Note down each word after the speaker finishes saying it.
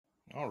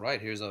All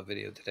right, here's our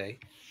video today.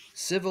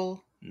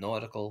 Civil,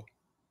 nautical,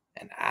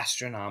 and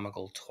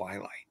astronomical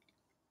twilight.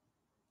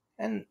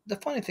 And the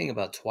funny thing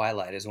about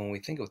twilight is when we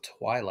think of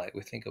twilight,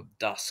 we think of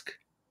dusk,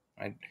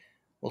 right?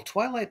 Well,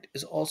 twilight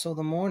is also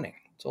the morning.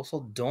 It's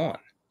also dawn.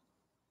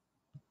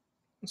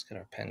 Let's get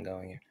our pen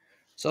going here.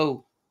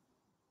 So,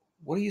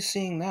 what are you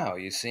seeing now? Are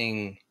you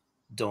seeing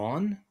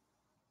dawn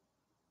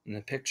in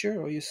the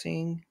picture, or are you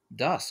seeing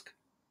dusk?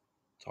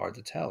 It's hard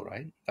to tell,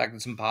 right? In fact,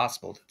 it's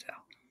impossible to tell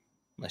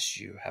unless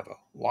you have a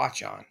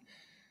watch on.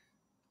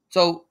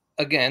 So,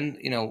 again,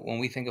 when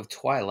we think of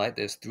twilight,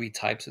 there's three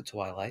types of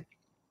twilight.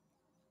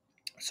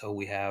 So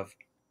we have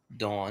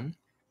dawn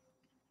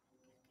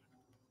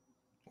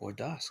or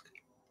dusk.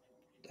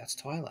 That's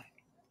twilight.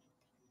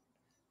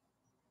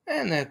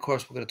 And then, of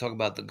course, we're going to talk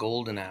about the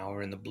golden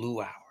hour and the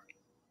blue hour.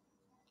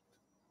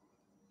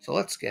 So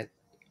let's get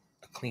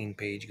a clean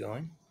page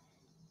going.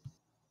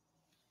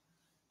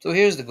 So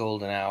here's the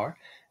golden hour.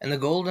 And the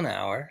golden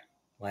hour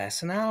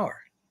lasts an hour.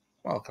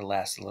 Well, it could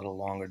last a little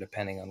longer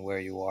depending on where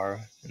you are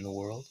in the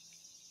world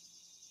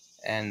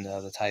and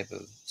the type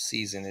of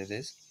season it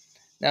is.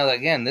 Now,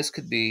 again, this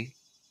could be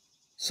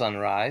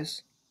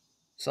sunrise,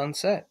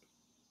 sunset.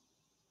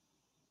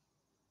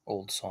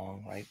 Old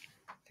song, right?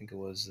 I think it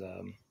was,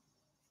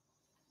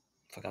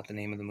 forgot the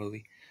name of the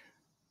movie.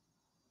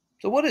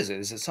 So what is it?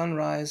 Is it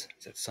sunrise?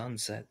 Is it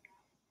sunset?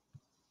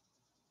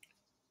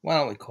 Why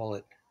don't we call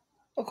it,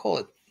 we'll call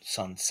it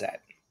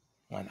sunset.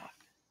 Why not?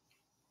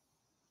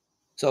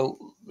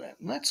 So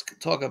let's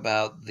talk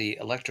about the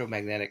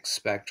electromagnetic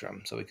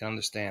spectrum so we can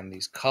understand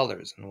these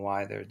colors and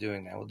why they're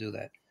doing that. We'll do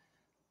that.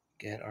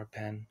 Get our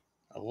pen.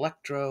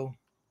 Electromagnetic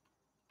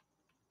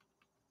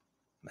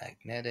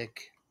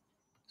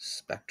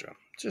spectrum.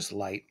 Just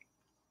light.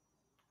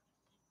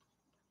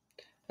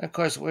 And of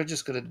course, we're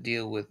just going to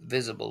deal with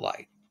visible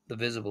light, the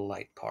visible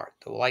light part.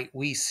 The light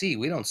we see,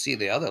 we don't see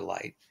the other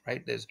light,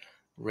 right? There's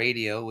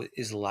radio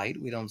is light.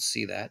 We don't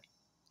see that.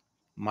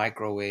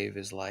 Microwave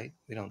is light.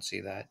 We don't see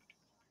that.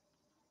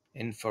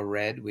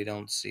 Infrared, we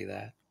don't see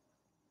that.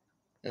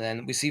 And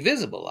then we see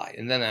visible light.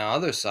 And then on the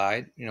other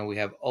side, we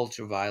have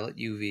ultraviolet,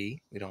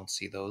 UV. We don't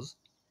see those.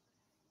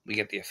 We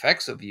get the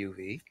effects of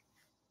UV.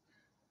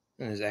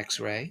 Then there's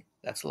X-ray.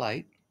 That's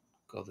light.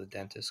 Go to the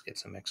dentist, get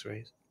some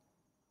X-rays.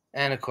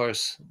 And of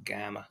course,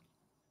 gamma.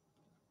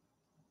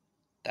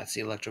 That's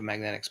the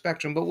electromagnetic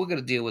spectrum, but we're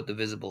going to deal with the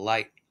visible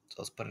light. So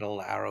let's put a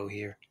little arrow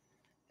here.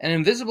 And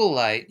in visible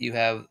light, you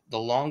have the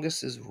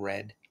longest is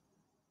red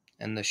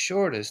and the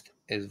shortest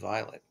is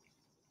violet.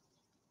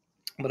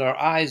 But our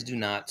eyes do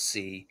not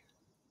see,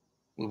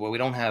 well, we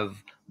don't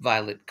have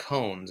violet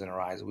cones in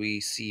our eyes. We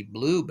see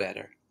blue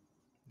better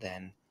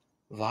than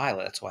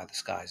violet. That's why the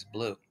sky is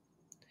blue.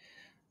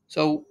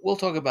 So we'll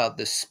talk about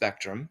this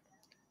spectrum.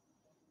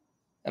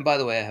 And by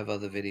the way, I have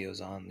other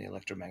videos on the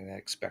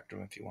electromagnetic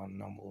spectrum if you want to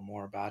know a little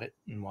more about it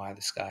and why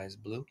the sky is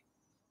blue.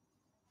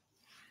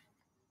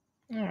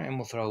 All right, and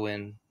we'll throw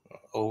in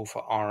O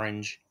for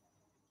orange.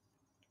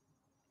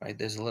 Right,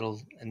 there's a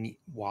little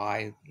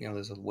Y,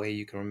 there's a way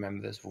you can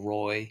remember this.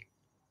 Roy,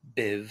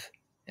 Biv,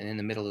 and in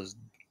the middle is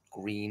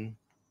green.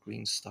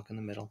 Green's stuck in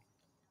the middle.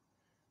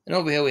 And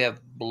over here we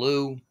have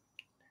blue,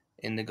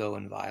 indigo,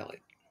 and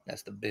violet.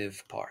 That's the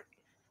Biv part.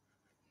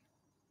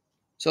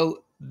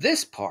 So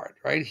this part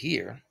right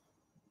here,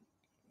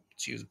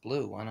 let's use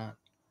blue, why not?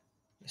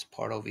 This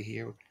part over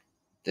here,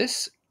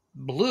 this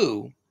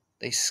blue,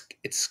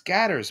 it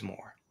scatters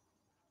more.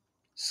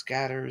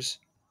 Scatters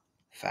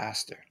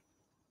faster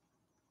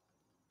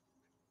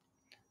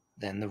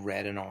than the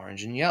red and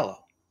orange and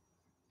yellow.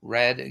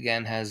 Red,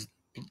 again,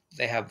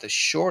 they have the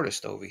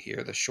shortest over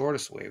here, the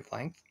shortest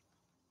wavelength.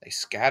 They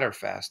scatter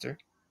faster.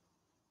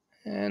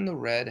 And the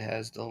red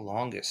has the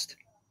longest.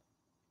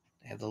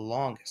 They have the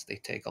longest. They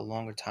take a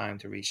longer time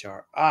to reach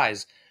our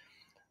eyes.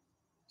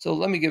 So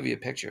let me give you a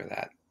picture of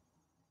that.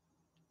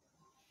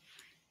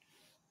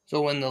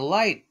 So when the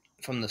light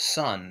from the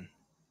sun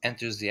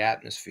enters the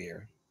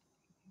atmosphere,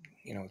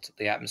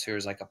 the atmosphere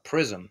is like a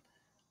prism.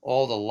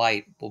 All the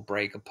light will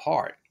break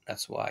apart.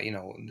 That's why,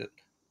 the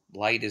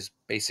light is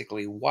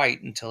basically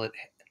white until it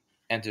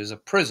enters a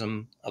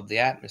prism of the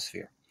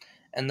atmosphere.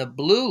 And the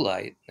blue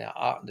light,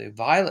 the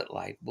violet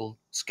light, will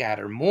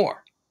scatter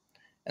more.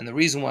 And the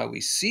reason why we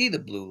see the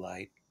blue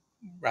light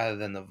rather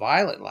than the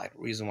violet light,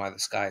 the reason why the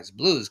sky is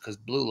blue, is because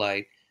blue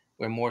light,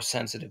 we're more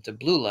sensitive to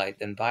blue light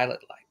than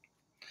violet light.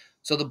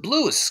 So the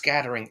blue is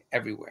scattering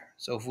everywhere.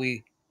 So if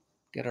we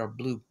get our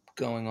blue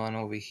going on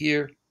over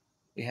here,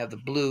 we have the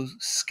blue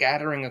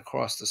scattering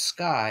across the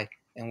sky,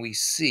 and we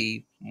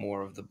see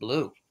more of the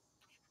blue.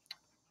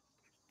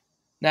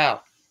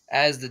 Now,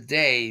 as the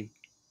day,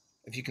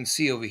 if you can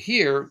see over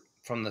here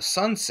from the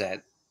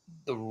sunset,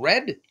 the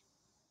red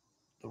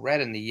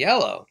and the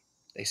yellow,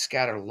 they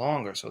scatter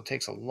longer, so it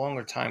takes a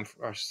longer time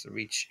for us to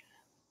reach,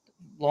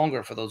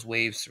 longer for those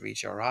waves to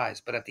reach our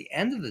eyes. But at the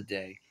end of the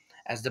day,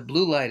 as the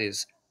blue light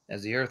is,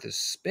 as the earth is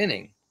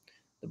spinning,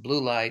 the blue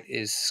light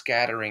is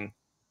scattering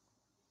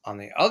on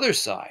the other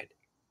side,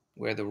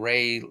 where the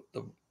red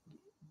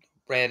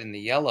and the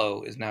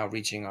yellow is now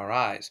reaching our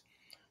eyes.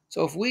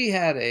 So if we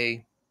had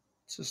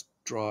let's just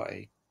draw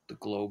the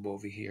globe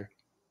over here,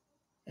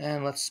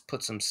 and let's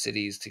put some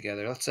cities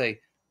together. Let's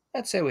say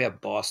we have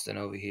Boston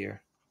over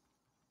here,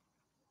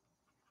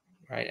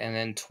 right? And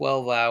then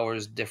 12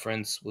 hours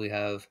difference, we'll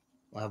have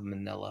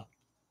Manila,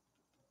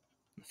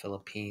 the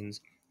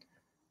Philippines.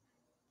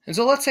 And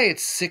so let's say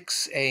it's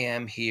 6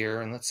 a.m.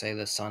 here, and let's say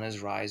the sun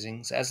is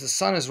rising. So as the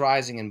sun is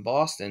rising in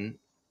Boston,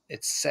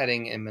 it's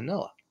setting in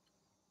Manila.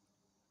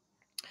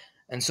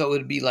 And so it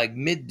would be like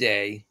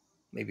midday,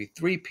 maybe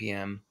 3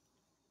 p.m.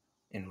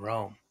 in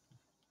Rome.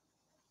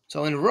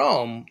 So in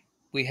Rome,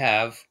 we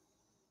have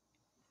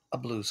a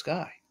blue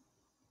sky.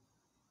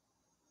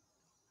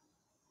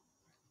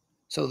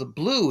 So the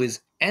blue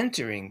is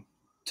entering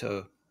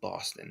to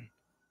Boston.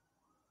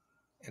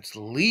 It's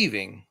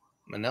leaving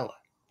Manila.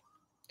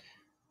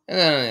 And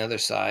then on the other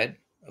side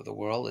of the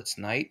world, it's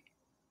night,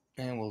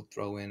 and we'll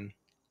throw in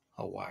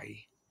Hawaii.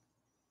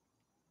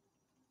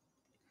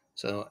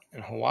 So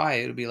in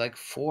Hawaii, it'll be like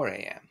 4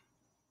 a.m.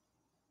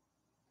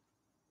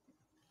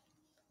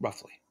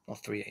 roughly, or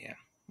 3 a.m.,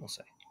 we'll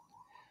say.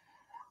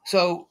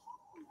 So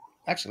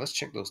actually, let's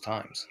check those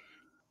times.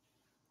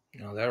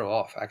 They're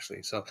off,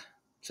 actually. So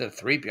instead of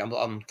 3 p.m.,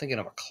 I'm thinking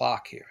of a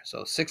clock here.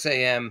 So 6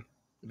 a.m.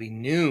 will be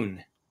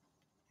noon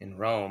in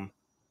Rome,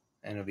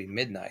 and it'll be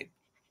midnight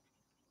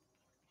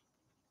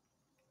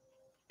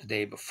the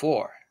day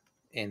before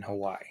in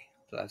Hawaii.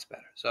 So that's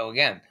better. So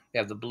again, we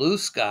have the blue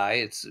sky.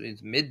 It's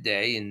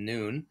midday and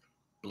noon,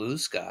 blue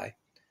sky,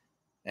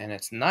 and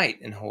it's night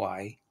in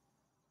Hawaii.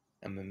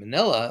 And in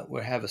Manila,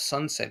 we have a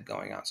sunset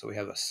going on. So we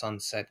have a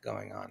sunset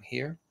going on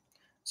here.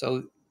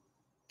 So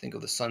think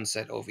of the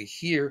sunset over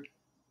here.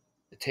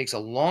 It takes a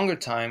longer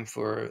time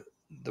for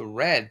the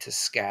red to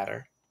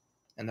scatter.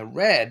 And the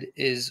red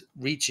is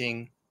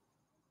reaching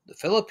the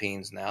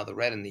Philippines now, the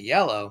red and the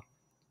yellow,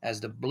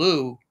 as the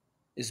blue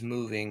is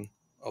moving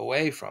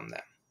away from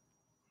them,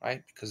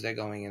 right? Because they're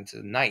going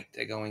into night.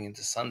 They're going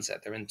into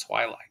sunset. They're in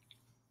twilight.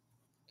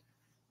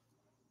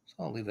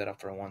 So I'll leave that up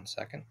for 1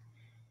 second.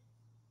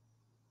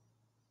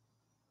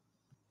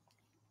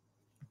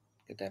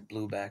 Get that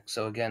blue back.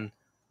 So again,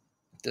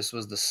 if this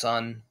was the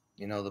sun,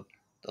 the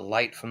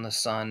light from the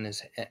sun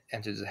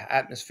enters the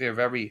atmosphere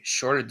very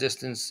shorter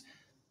distance,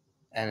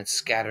 and it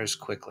scatters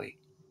quickly.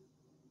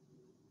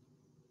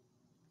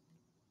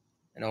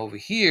 And over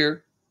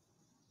here,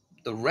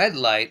 the red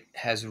light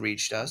has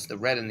reached us, the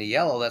red and the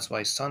yellow. That's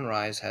why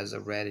sunrise has a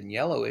red and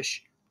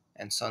yellowish,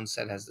 and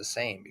sunset has the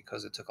same,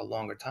 because it took a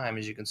longer time,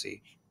 as you can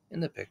see in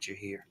the picture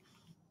here.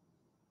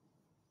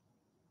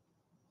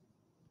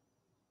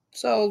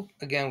 So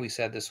again, we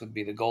said this would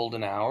be the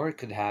golden hour. It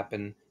could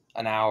happen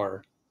an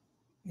hour,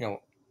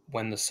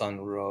 when the sun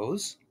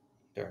rose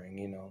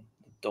during,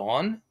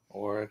 dawn,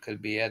 or it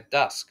could be at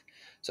dusk.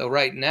 So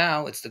right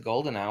now it's the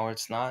golden hour.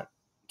 It's not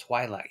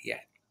twilight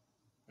yet.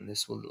 And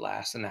this will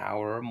last an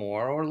hour or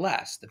more or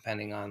less,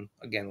 depending on,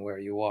 again, where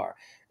you are.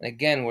 And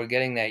again, we're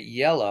getting that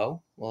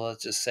yellow. Well,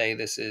 let's just say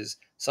this is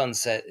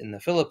sunset in the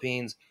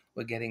Philippines.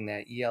 We're getting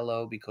that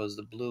yellow because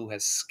the blue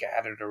has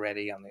scattered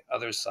already on the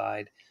other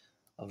side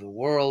of the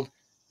world,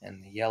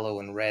 and the yellow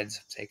and reds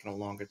have taken a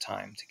longer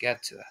time to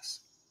get to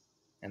us.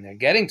 And they're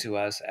getting to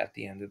us at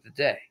the end of the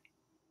day.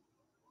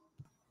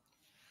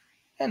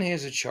 And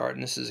here's a chart,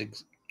 and this is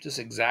just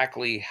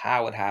exactly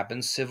how it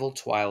happens. Civil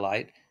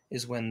twilight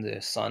is when the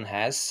sun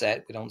has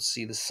set. We don't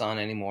see the sun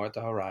anymore at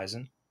the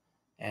horizon.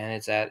 And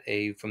it's at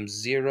from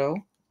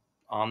 0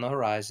 on the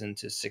horizon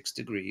to 6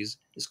 degrees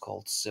is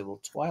called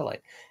civil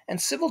twilight. And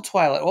civil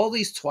twilight, all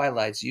these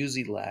twilights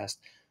usually last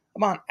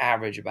on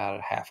average about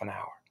a half an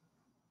hour.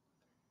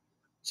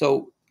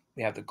 So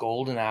we have the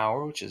golden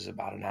hour, which is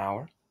about an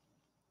hour.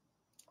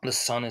 The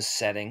sun is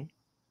setting.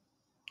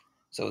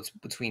 So it's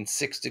between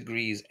 6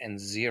 degrees and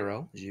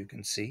 0, as you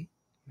can see.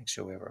 Make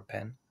sure we have our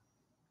pen.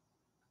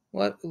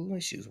 Let me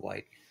choose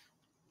white.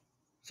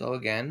 So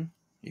again,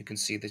 you can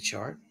see the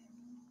chart.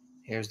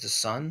 Here's the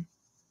sun.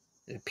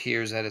 It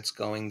appears that it's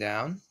going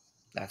down.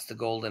 That's the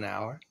golden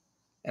hour.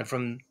 And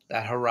from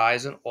that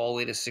horizon all the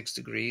way to 6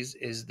 degrees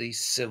is the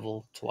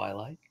civil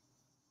twilight.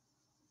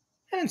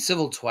 And in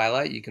civil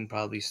twilight, you can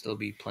probably still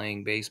be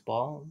playing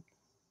baseball.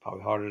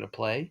 Probably harder to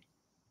play.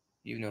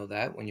 You know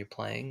that when you're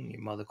playing,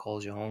 your mother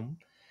calls you home.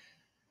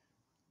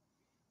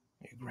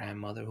 Your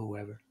grandmother,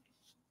 whoever.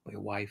 Or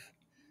your wife.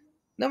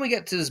 Then we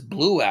get to this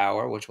blue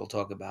hour, which we'll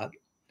talk about.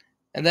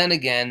 And then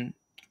again,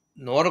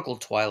 nautical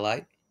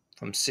twilight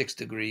from 6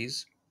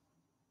 degrees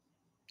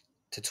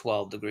to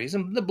 12 degrees.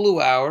 And the blue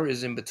hour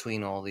is in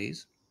between all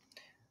these.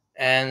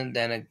 And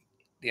then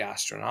the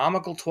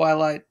astronomical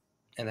twilight.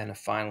 And then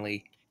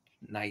finally,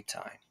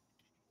 nighttime.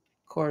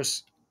 Of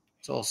course,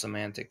 it's all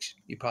semantics.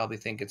 You probably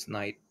think it's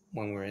night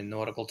when we're in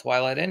nautical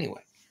twilight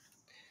anyway.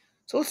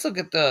 So let's look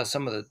at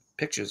some of the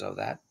pictures of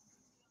that.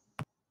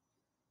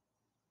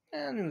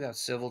 And we've got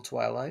civil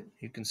twilight.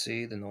 You can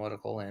see the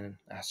nautical and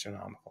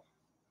astronomical.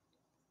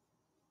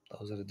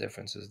 Those are the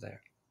differences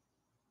there.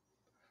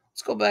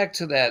 Let's go back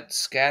to that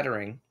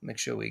scattering. Make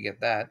sure we get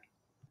that.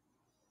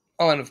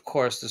 Oh, and of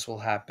course, this will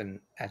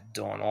happen at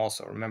dawn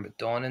also. Remember,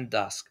 dawn and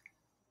dusk.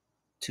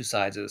 two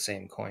sides of the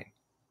same coin.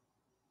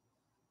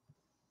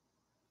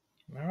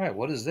 All right,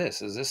 what is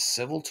this? Is this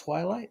civil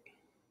twilight?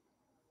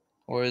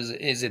 Or is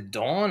it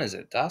dawn? Is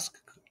it dusk?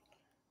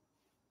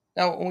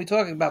 Now, when we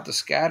talk about the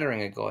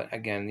scattering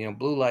again,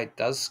 blue light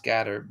does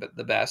scatter but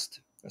the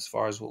best as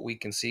far as what we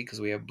can see because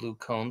we have blue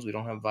cones. We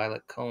don't have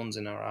violet cones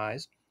in our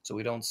eyes, so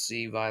we don't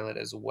see violet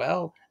as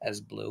well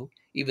as blue,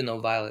 even though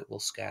violet will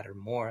scatter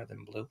more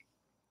than blue.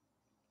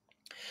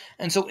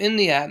 And so in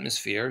the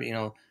atmosphere,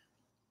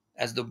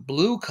 as the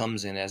blue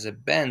comes in, as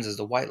it bends, as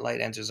the white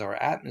light enters our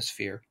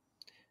atmosphere,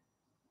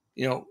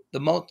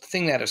 the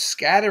thing that is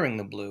scattering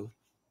the blue,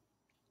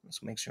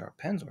 let's make sure our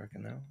pen's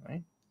working now,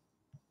 right?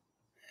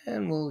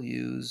 And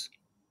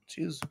let's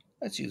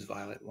use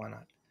violet, why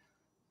not?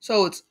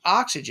 So it's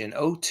oxygen,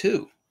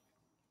 O2.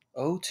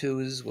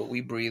 O2 is what we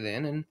breathe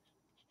in, and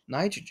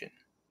nitrogen.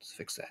 Let's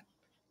fix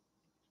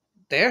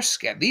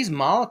that. These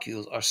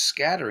molecules are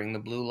scattering the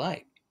blue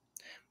light.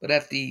 But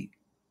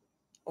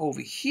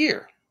over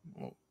here,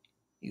 we'll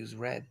use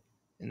red.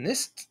 In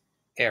this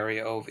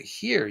area over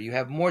here, you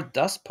have more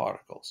dust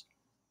particles.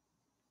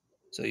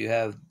 So you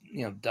have,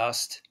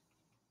 dust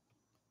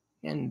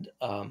and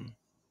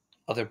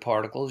other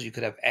particles. You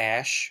could have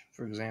ash,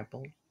 for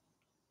example.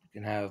 You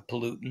can have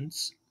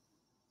pollutants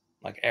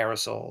like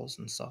aerosols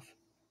and stuff.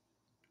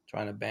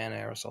 Trying to ban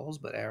aerosols,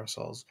 but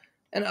aerosols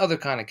and other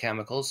kind of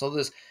chemicals.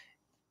 So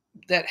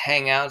that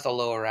hang out in the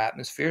lower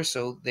atmosphere,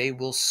 so they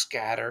will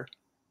scatter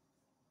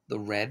the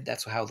red.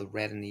 That's how the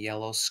red and the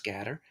yellow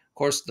scatter. Of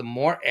course, the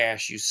more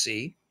ash you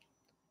see,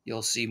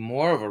 you'll see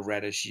more of a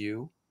reddish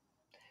hue.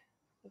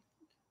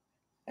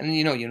 And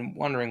you're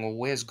wondering, well,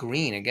 where's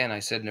green? Again, I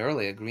said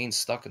earlier, green's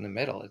stuck in the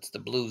middle. It's the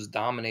blues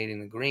dominating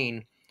the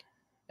green,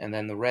 and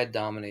then the red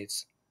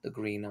dominates the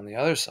green on the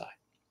other side.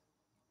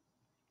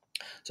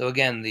 So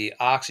again, the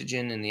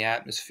oxygen in the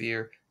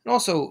atmosphere, and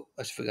also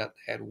I forgot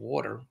to add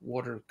water.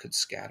 Water could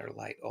scatter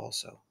light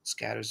also,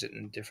 scatters it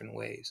in different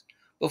ways.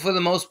 But for the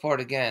most part,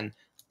 again,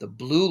 the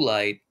blue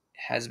light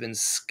has been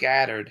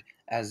scattered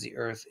as the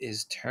Earth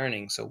is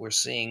turning. So we're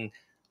seeing,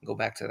 go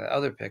back to that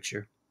other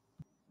picture.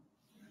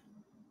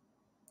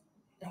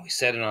 And we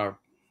said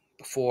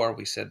before,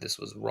 we said this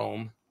was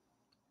Rome.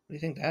 What do you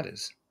think that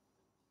is?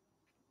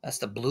 That's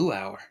the blue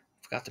hour.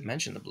 Forgot to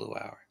mention the blue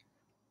hour.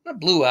 The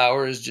blue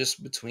hour is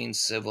just between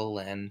civil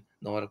and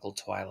nautical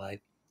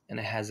twilight, and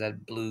it has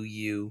that blue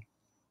hue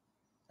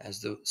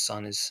as the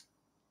sun is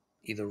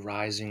either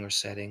rising or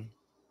setting.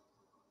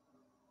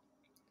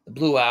 The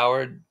blue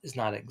hour is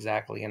not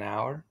exactly an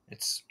hour.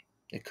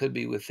 It could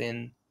be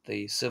within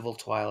the civil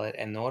twilight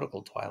and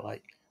nautical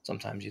twilight.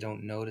 Sometimes you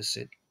don't notice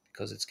it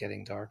because it's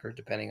getting darker,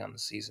 depending on the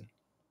season.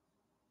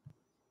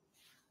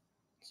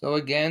 So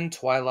again,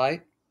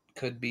 twilight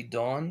could be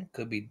dawn,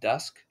 could be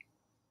dusk.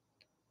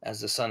 As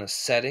the sun is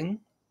setting,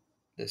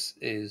 this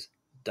is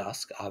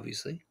dusk,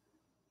 obviously.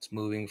 It's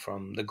moving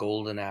from the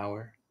golden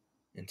hour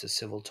into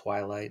civil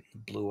twilight,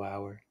 blue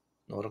hour,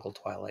 nautical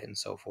twilight, and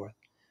so forth.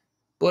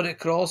 But it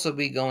could also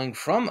be going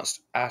from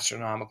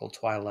astronomical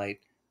twilight,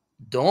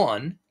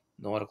 dawn,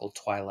 nautical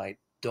twilight,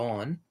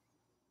 dawn,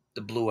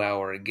 the blue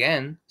hour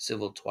again,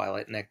 civil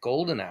twilight, and that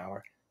golden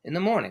hour in the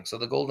morning. So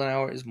the golden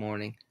hour is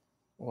morning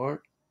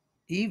or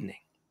evening,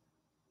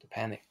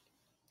 depending.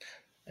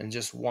 And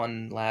just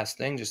one last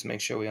thing, just to make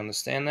sure we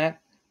understand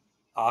that.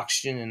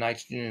 Oxygen and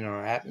nitrogen in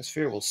our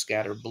atmosphere will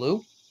scatter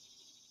blue.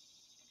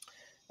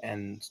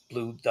 And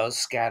blue does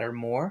scatter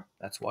more.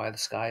 That's why the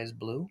sky is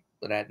blue.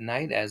 But at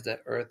night, as the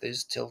Earth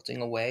is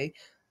tilting away,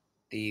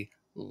 the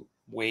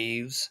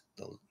waves,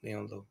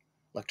 the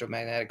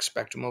electromagnetic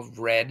spectrum of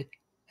red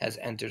has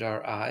entered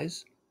our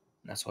eyes.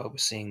 And that's why we're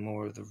seeing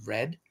more of the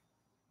red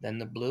than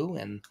the blue.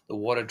 And the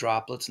water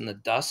droplets and the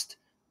dust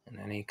and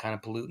any kind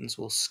of pollutants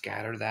will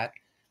scatter that.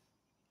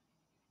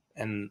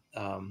 And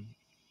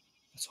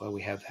that's why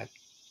we have that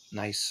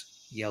nice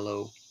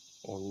yellow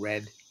or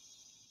red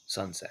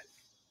sunset.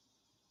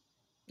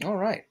 All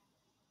right.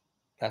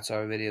 That's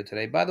our video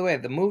today. By the way,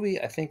 the movie,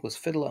 I think, was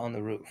Fiddler on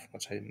the Roof,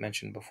 which I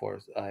mentioned before.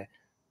 I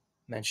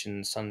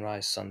mentioned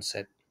Sunrise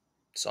Sunset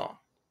song.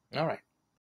 All right.